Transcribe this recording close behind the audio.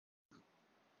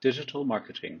Digital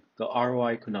Marketing, the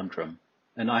ROI Conundrum,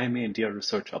 an IMA India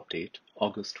Research Update,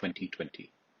 August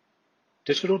 2020.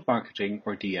 Digital marketing,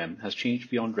 or DM, has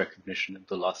changed beyond recognition in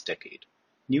the last decade.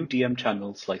 New DM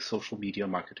channels like social media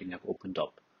marketing have opened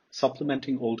up,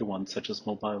 supplementing older ones such as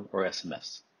mobile or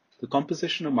SMS. The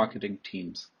composition of marketing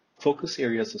teams, focus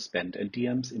areas of spend, and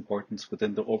DM's importance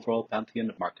within the overall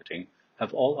pantheon of marketing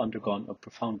have all undergone a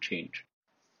profound change.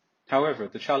 However,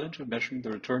 the challenge of measuring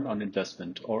the return on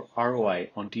investment, or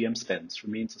ROI, on DM spends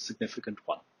remains a significant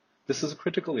one. This is a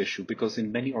critical issue because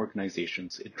in many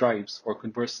organizations, it drives or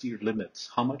conversely limits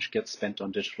how much gets spent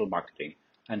on digital marketing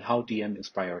and how DM is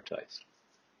prioritized.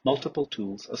 Multiple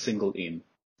tools, a single aim.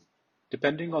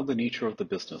 Depending on the nature of the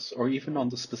business or even on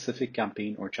the specific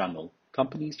campaign or channel,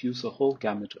 companies use a whole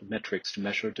gamut of metrics to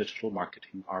measure digital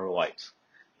marketing ROIs.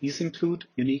 These include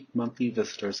unique monthly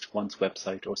visitors to one's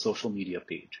website or social media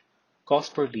page,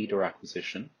 cost per lead or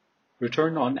acquisition,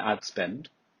 return on ad spend,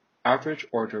 average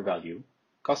order value,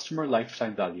 customer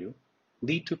lifetime value,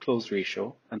 lead to close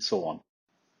ratio, and so on.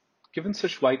 Given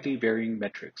such widely varying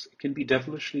metrics, it can be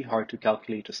devilishly hard to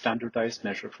calculate a standardized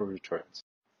measure for returns.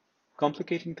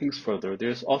 Complicating things further, there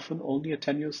is often only a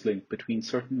tenuous link between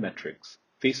certain metrics,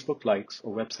 Facebook likes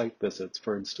or website visits,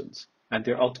 for instance, and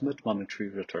their ultimate monetary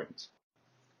returns.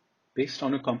 Based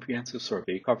on a comprehensive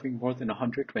survey covering more than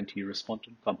 120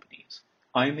 respondent companies,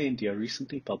 IMA India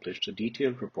recently published a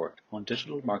detailed report on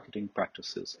digital marketing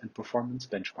practices and performance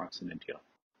benchmarks in India.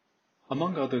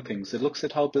 Among other things, it looks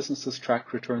at how businesses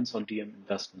track returns on DM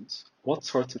investments, what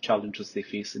sorts of challenges they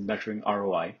face in measuring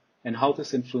ROI, and how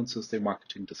this influences their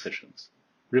marketing decisions.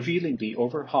 Revealingly,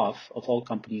 over half of all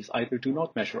companies either do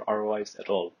not measure ROIs at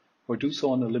all or do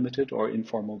so on a limited or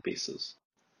informal basis.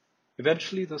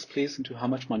 Eventually, this plays into how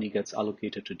much money gets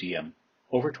allocated to DM.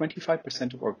 Over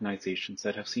 25% of organizations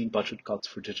that have seen budget cuts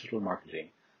for digital marketing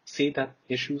say that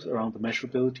issues around the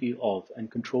measurability of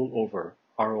and control over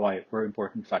ROI were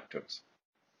important factors.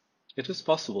 It is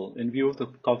possible, in view of the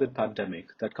COVID pandemic,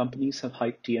 that companies have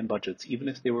hiked DM budgets even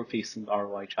if they were facing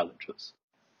ROI challenges.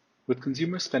 With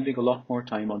consumers spending a lot more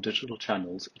time on digital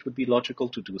channels, it would be logical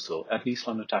to do so, at least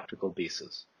on a tactical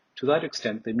basis. To that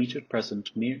extent, the immediate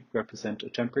present may represent a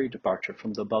temporary departure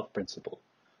from the above principle.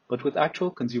 But with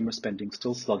actual consumer spending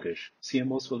still sluggish,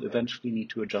 CMOs will eventually need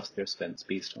to adjust their spends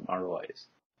based on ROIs.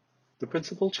 The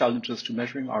principal challenges to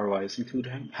measuring ROIs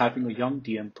include having a young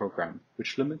DM program,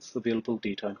 which limits available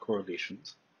data and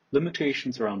correlations,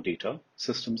 limitations around data,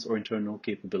 systems or internal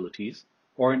capabilities,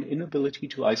 or an inability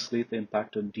to isolate the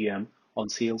impact of DM on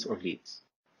sales or leads.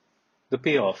 The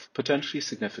payoff, potentially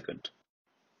significant.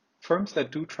 Firms that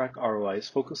do track ROIs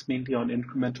focus mainly on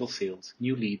incremental sales,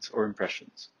 new leads, or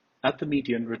impressions. At the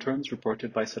median, returns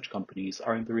reported by such companies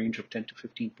are in the range of 10 to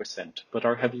 15%, but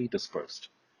are heavily dispersed.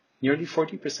 Nearly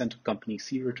 40% of companies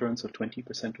see returns of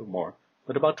 20% or more,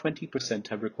 but about 20%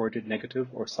 have recorded negative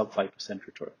or sub 5%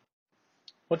 return.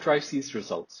 What drives these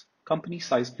results? Company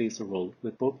size plays a role,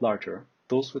 with both larger,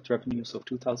 those with revenues of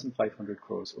 2,500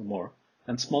 crores or more,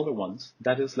 and smaller ones,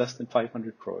 that is less than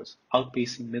 500 crores,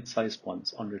 outpacing mid-sized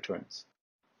ones on returns.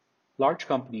 Large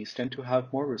companies tend to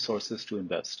have more resources to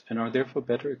invest and are therefore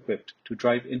better equipped to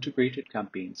drive integrated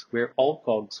campaigns where all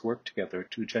cogs work together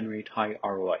to generate high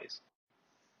ROIs.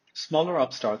 Smaller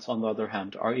upstarts, on the other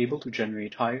hand, are able to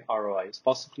generate high ROIs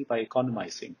possibly by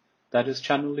economizing, that is,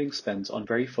 channeling spends on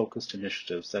very focused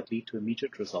initiatives that lead to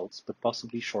immediate results but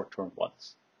possibly short-term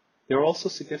ones. There are also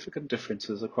significant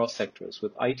differences across sectors,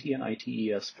 with IT and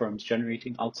ITES firms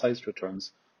generating outsized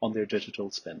returns on their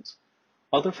digital spends.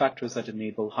 Other factors that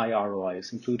enable high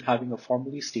ROIs include having a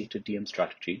formally stated DM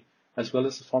strategy, as well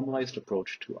as a formalized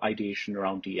approach to ideation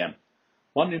around DM.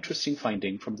 One interesting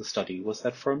finding from the study was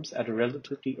that firms at a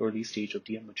relatively early stage of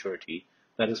DM maturity,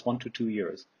 that is 1 to 2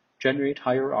 years, generate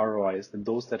higher ROIs than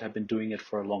those that have been doing it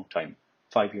for a long time,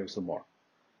 5 years or more.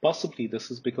 Possibly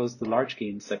this is because the large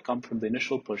gains that come from the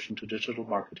initial push into digital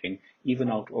marketing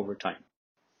even out over time.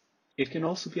 It can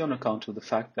also be on account of the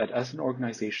fact that as an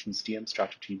organization's DM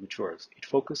strategy matures, it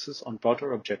focuses on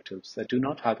broader objectives that do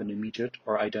not have an immediate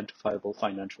or identifiable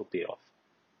financial payoff.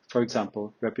 For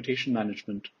example, reputation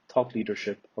management, thought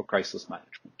leadership, or crisis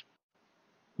management.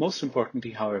 Most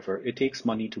importantly, however, it takes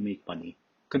money to make money.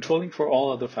 Controlling for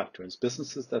all other factors,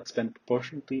 businesses that spend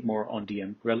proportionately more on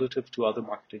DM relative to other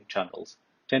marketing channels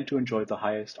tend to enjoy the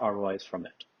highest ROIs from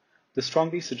it. This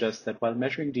strongly suggests that while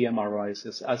measuring DM ROIs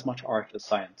is as much art as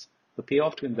science, the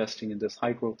payoff to investing in this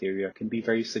high-growth area can be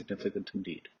very significant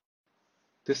indeed.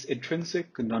 This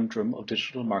intrinsic conundrum of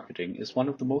digital marketing is one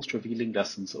of the most revealing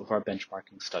lessons of our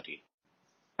benchmarking study.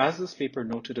 As this paper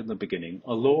noted in the beginning,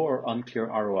 a low or unclear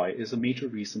ROI is a major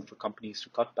reason for companies to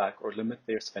cut back or limit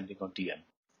their spending on DM.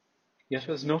 Yet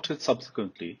as noted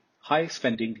subsequently, high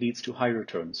spending leads to high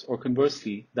returns, or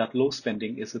conversely, that low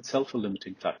spending is itself a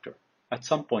limiting factor. At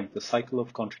some point, the cycle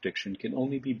of contradiction can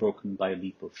only be broken by a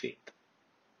leap of faith.